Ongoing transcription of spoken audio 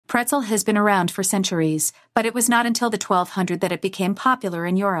Pretzel has been around for centuries, but it was not until the 1200s that it became popular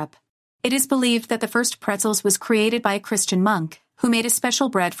in Europe. It is believed that the first pretzels was created by a Christian monk, who made a special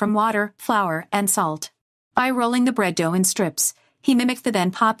bread from water, flour, and salt. By rolling the bread dough in strips, he mimicked the then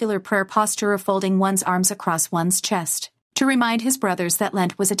popular prayer posture of folding one's arms across one's chest, to remind his brothers that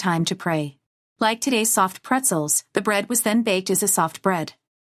Lent was a time to pray. Like today's soft pretzels, the bread was then baked as a soft bread.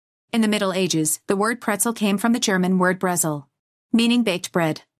 In the Middle Ages, the word pretzel came from the German word brezel, meaning baked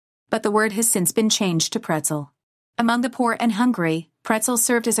bread. But the word has since been changed to pretzel. Among the poor and hungry, pretzels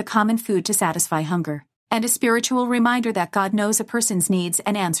served as a common food to satisfy hunger, and a spiritual reminder that God knows a person's needs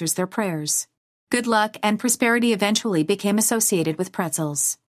and answers their prayers. Good luck and prosperity eventually became associated with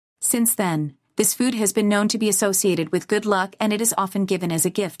pretzels. Since then, this food has been known to be associated with good luck, and it is often given as a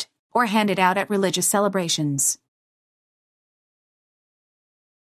gift or handed out at religious celebrations.